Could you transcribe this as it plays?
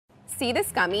See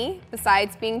this gummy?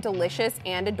 Besides being delicious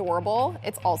and adorable,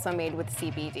 it's also made with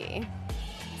CBD.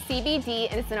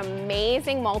 CBD is an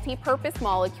amazing multi-purpose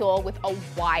molecule with a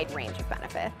wide range of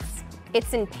benefits.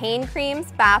 It's in pain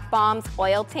creams, bath bombs,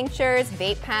 oil tinctures,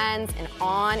 vape pens, and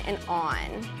on and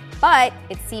on. But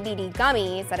it's CBD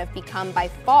gummies that have become by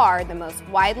far the most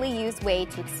widely used way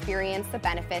to experience the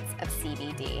benefits of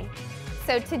CBD.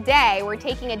 So today, we're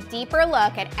taking a deeper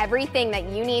look at everything that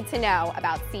you need to know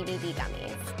about CBD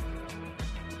gummies.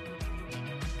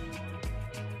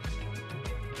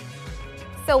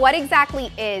 So what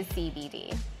exactly is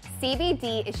CBD?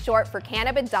 CBD is short for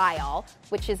cannabidiol,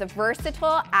 which is a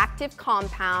versatile active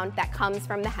compound that comes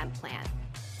from the hemp plant.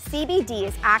 CBD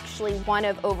is actually one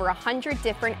of over 100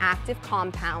 different active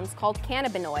compounds called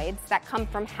cannabinoids that come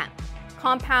from hemp,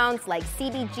 compounds like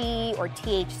CBG or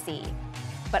THC.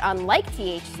 But unlike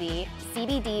THC,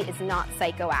 CBD is not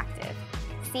psychoactive.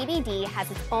 CBD has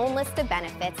its own list of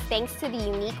benefits thanks to the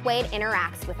unique way it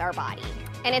interacts with our body.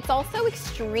 And it's also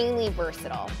extremely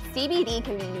versatile. CBD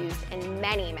can be used in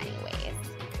many, many ways.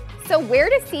 So where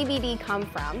does CBD come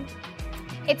from?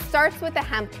 It starts with the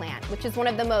hemp plant, which is one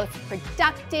of the most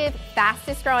productive,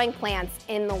 fastest growing plants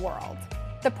in the world.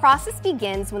 The process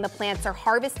begins when the plants are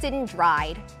harvested and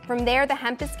dried. From there, the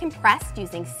hemp is compressed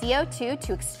using CO2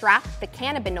 to extract the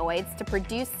cannabinoids to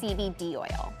produce CBD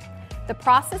oil. The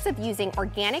process of using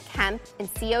organic hemp and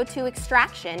CO2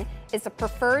 extraction is a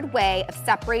preferred way of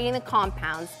separating the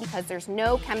compounds because there's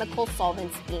no chemical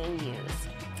solvents being used.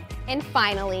 And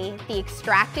finally, the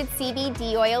extracted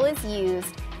CBD oil is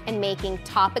used in making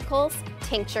topicals,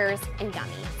 tinctures, and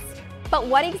gummies. But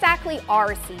what exactly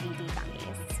are CBD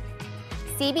gummies?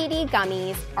 CBD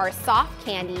gummies are soft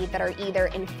candy that are either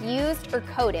infused or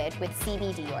coated with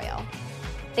CBD oil.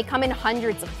 They come in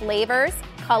hundreds of flavors,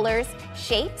 colors,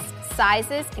 shapes,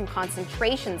 sizes, and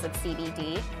concentrations of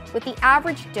CBD, with the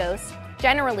average dose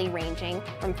generally ranging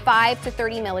from 5 to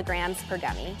 30 milligrams per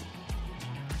gummy.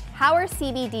 How are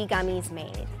CBD gummies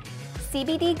made?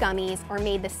 CBD gummies are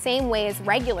made the same way as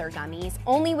regular gummies,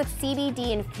 only with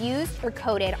CBD infused or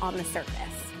coated on the surface.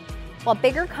 While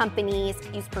bigger companies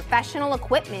use professional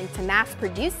equipment to mass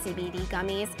produce CBD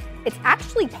gummies, it's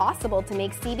actually possible to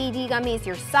make CBD gummies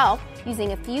yourself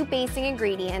using a few basic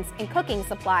ingredients and cooking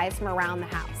supplies from around the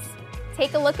house.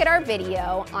 Take a look at our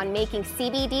video on making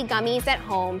CBD gummies at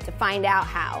home to find out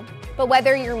how. But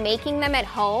whether you're making them at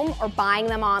home or buying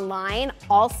them online,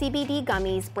 all CBD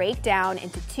gummies break down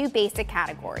into two basic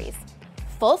categories: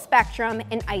 full spectrum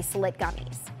and isolate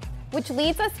gummies. Which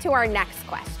leads us to our next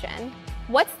question.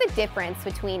 What's the difference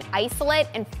between isolate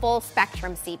and full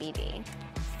spectrum CBD?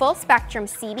 Full spectrum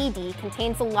CBD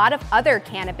contains a lot of other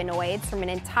cannabinoids from an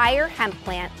entire hemp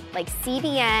plant like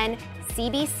CBN,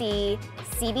 CBC,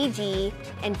 CBG,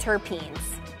 and terpenes,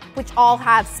 which all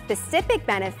have specific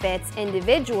benefits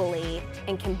individually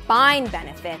and combined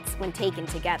benefits when taken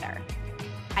together.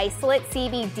 Isolate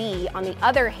CBD, on the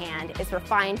other hand, is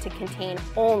refined to contain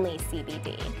only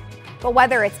CBD. But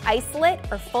whether it's isolate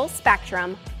or full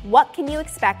spectrum, what can you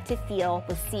expect to feel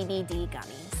with CBD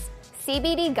gummies?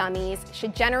 CBD gummies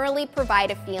should generally provide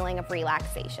a feeling of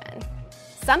relaxation.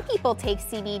 Some people take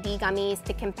CBD gummies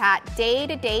to combat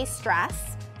day-to-day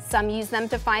stress. Some use them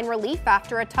to find relief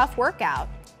after a tough workout,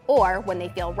 or when they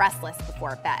feel restless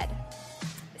before bed.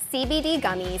 CBD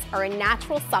gummies are a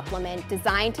natural supplement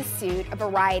designed to suit a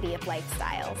variety of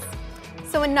lifestyles.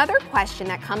 So another question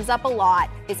that comes up a lot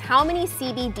is how many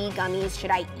CBD gummies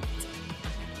should I eat?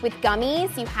 With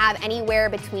gummies, you have anywhere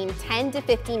between 10 to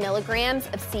 50 milligrams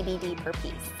of CBD per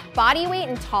piece. Body weight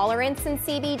and tolerance in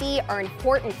CBD are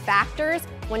important factors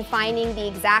when finding the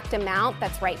exact amount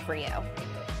that's right for you.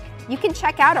 You can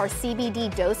check out our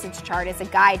CBD dosage chart as a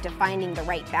guide to finding the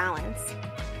right balance.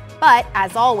 But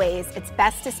as always, it's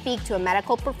best to speak to a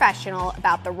medical professional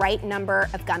about the right number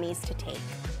of gummies to take.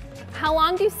 How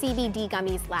long do CBD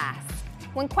gummies last?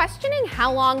 When questioning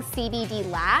how long CBD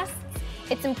lasts,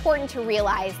 it's important to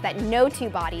realize that no two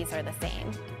bodies are the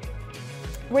same.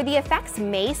 Where the effects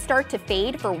may start to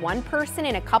fade for one person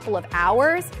in a couple of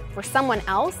hours, for someone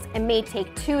else, it may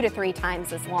take 2 to 3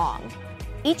 times as long.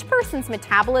 Each person's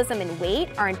metabolism and weight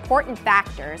are important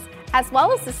factors, as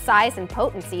well as the size and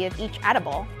potency of each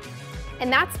edible.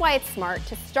 And that's why it's smart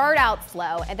to start out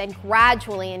slow and then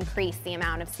gradually increase the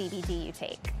amount of CBD you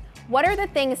take. What are the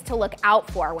things to look out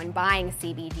for when buying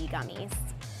CBD gummies?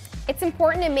 It's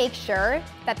important to make sure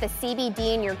that the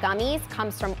CBD in your gummies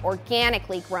comes from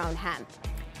organically grown hemp.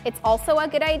 It's also a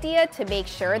good idea to make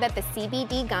sure that the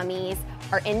CBD gummies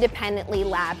are independently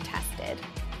lab tested.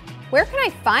 Where can I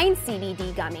find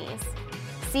CBD gummies?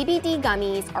 CBD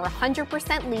gummies are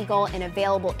 100% legal and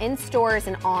available in stores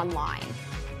and online.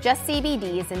 Just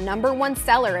CBD is the #1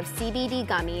 seller of CBD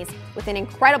gummies with an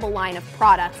incredible line of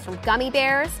products from gummy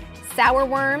bears, sour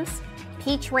worms,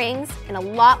 peach rings, and a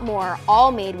lot more,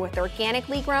 all made with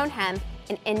organically grown hemp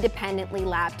and independently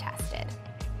lab tested.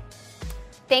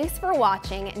 Thanks for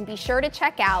watching, and be sure to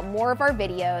check out more of our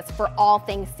videos for all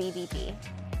things CBD.